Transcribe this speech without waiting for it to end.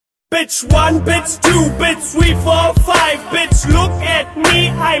Bitch 1, bitch 2, bitch 3, 4, 5. Bitch look at me,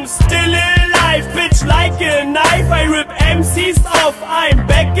 I'm still alive. Bitch like a knife, I rip MCs off. I'm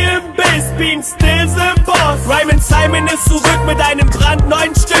back in biz, being still the boss. Rhymin Simon ist zurück mit einem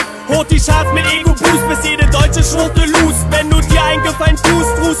brandneuen Stück. Hoch die Charts mit Ego-Boost, bis jede deutsche Schwuchte lost. Wenn du dir einen Gefallen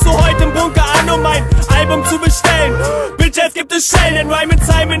tust, rufst du heute im Bunker an, um mein Album zu bestellen. Bitch, jetzt gibt es Schellen, denn Rhymin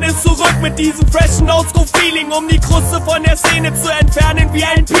Simon ist zurück mit diesem freshen Oldschool-Feeling, um die Kruste von der Szene zu entfernen wie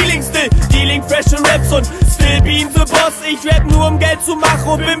ein Peeling. Still dealing freshen Raps und still being the boss. Ich rap nur um Geld zu machen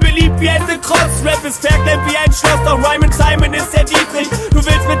und bin beliebt wie Ende Krotz. Rap ist verklemmt wie ein Schloss, doch Rhymin Simon ist der Dietrich. Du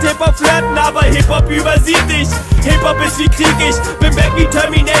willst mit Hip-Hop flirten, aber Hip-Hop übersieht dich. Hip-Hop ist wie Krieg, ich bin back wie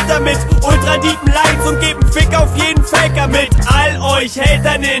Terminator mit ultra deepen Lines und geb 'n Fick auf jeden Faker. Mit all euch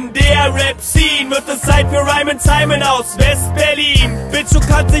Hatern in der Rap-Scene wird es Zeit für Rhymin Simon aus West-Berlin. Bitch, du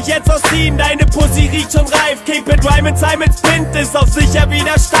kannst dich jetzt ausziehen, deine Pussy riecht schon reif. Kingpin Rhymin Simons Pint ist auf sicher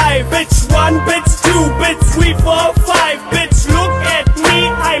wieder steif. Bitch 1, bitch 2, bitch 3, 4, 5. Bitch look at me,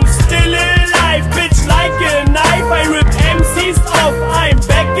 I'm still alive. Bitch like a knife, I rip MCs off. I'm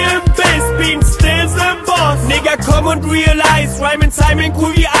back in biz, being still the boss. Nigga, komm und realize, Rhymin Simon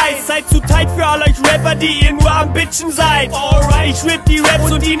cool wie Eis. Seid zu tight für all euch Rapper, die ihr nur am Bitchen seid. Alright, ich rip die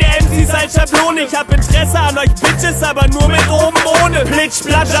Raps und die MCs als Schablone. Ich hab Interesse an euch Bitches, aber nur mit oben ohne. Blitz,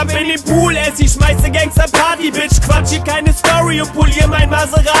 platsch, jump in den Pool, sie schmeißt ne Gangster-Party. Bitch, quatsch hier keine Story und polier mein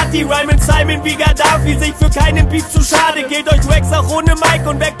Maserati. Rhymin Simon wie Gaddafi, sich für keinen Beat zu schade. Geht euch Wax auch ohne Mic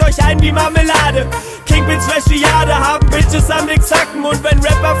und weckt euch ein wie Marmelade. Kingpins Flaschiade haben Bitches am Dick sacken. Und wenn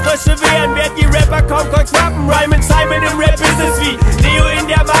Rapper Frösche wären, werd die Rapper kaum rappen. Rhymin Simon im Rap ist es wie Neo in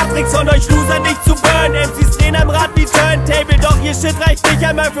der Matrix, und euch Loser nicht zu burn. MCs drehen am Rad wie Turntable, doch ihr Shit reicht nicht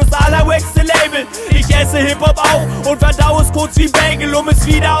einmal fürs allerwackste Label. Ich esse Hip-Hop auch und verdau es kurz wie Bagel, um es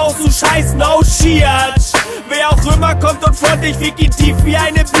wieder auszuscheißen. Oh shit, wer auch immer kommt und front, ich fick ihn tief wie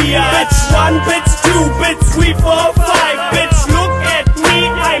eine Bier. Bitch 1, bitch 2, bitch 3, 4, 5. Bitch look at me,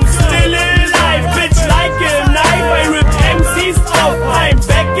 I'm still alive. Bitch like a knife, I rip MCs off. I'm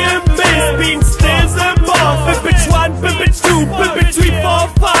back in biz, being still the boss. Bitch 1, bitch 2, bitch 3, 4,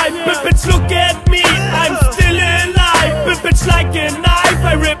 5. Bitch look at me, I'm still alive. Bitch like a knife,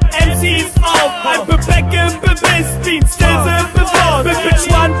 I rip MCs off. I'm back in biz, being still the